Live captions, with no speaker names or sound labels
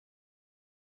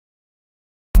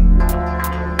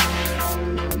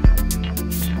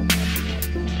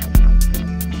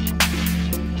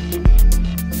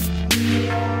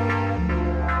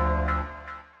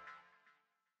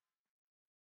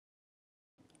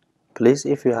Please,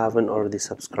 if you haven't already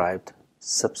subscribed,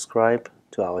 subscribe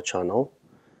to our channel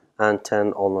and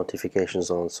turn all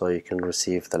notifications on so you can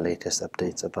receive the latest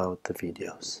updates about the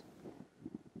videos.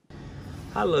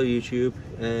 Hello YouTube,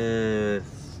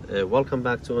 welcome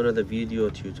back to another video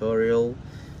tutorial.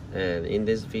 And in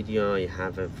this video I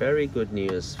have a very good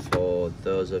news for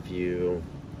those of you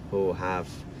who have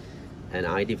an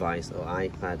iDevice or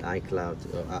iPad, iCloud,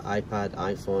 or iPad,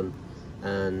 iPhone,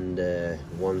 and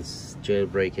once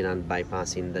jailbreaking and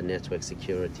bypassing the network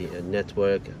security,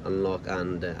 network unlock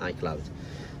and iCloud.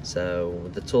 So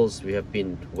the tools we have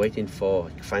been waiting for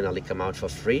finally come out for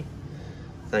free.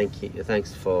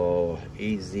 Thanks for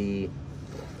Easy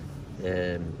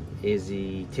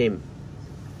Team.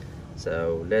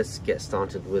 So let's get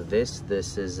started with this.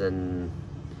 This is an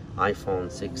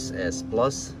iPhone 6s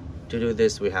Plus. To do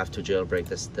this we have to jailbreak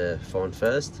the phone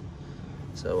first,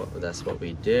 so that's what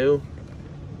we do.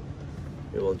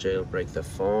 We will jailbreak the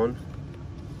phone.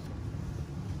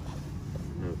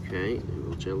 Okay, we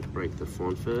will jailbreak the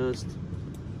phone first,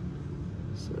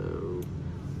 so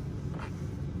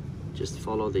just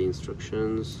follow the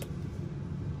instructions.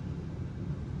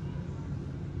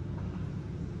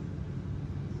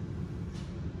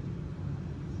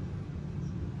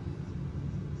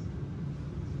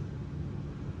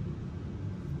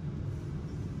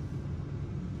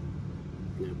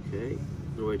 Okay,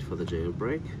 wait for the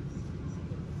jailbreak.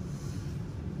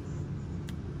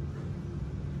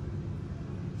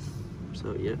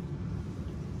 So yeah,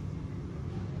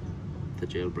 the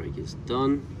jailbreak is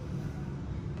done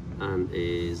and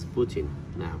is booting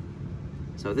now.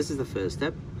 So this is the first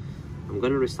step. I'm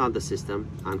going to restart the system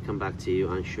and come back to you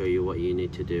and show you what you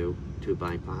need to do to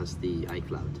bypass the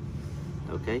iCloud.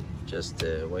 Okay, just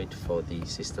wait for the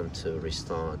system to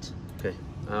restart. Okay,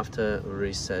 after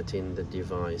resetting the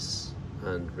device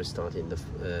and restarting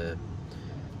the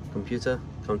computer,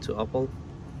 come to Apple,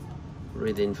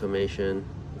 read the information.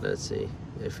 Let's see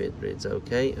if it reads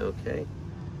okay. Okay,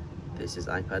 this is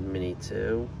iPad mini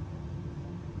 2,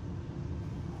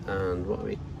 and what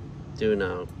we do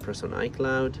now, press on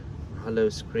iCloud, hello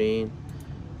screen,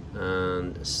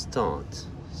 and start.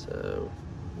 So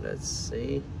let's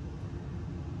see,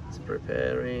 it's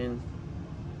preparing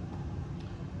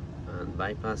and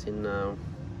bypassing now.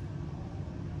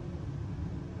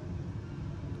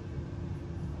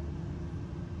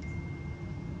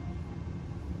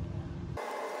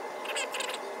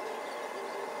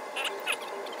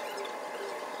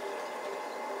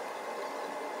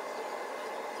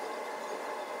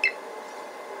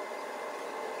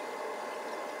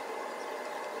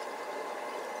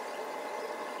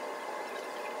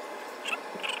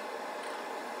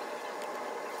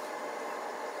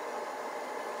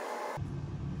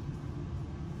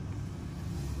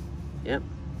 Yep,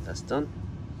 that's done.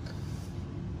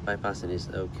 Bypassing is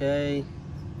okay,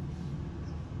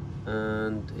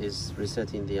 and is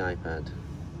resetting the iPad.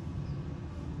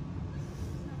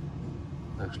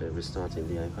 Actually restarting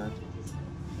the iPad.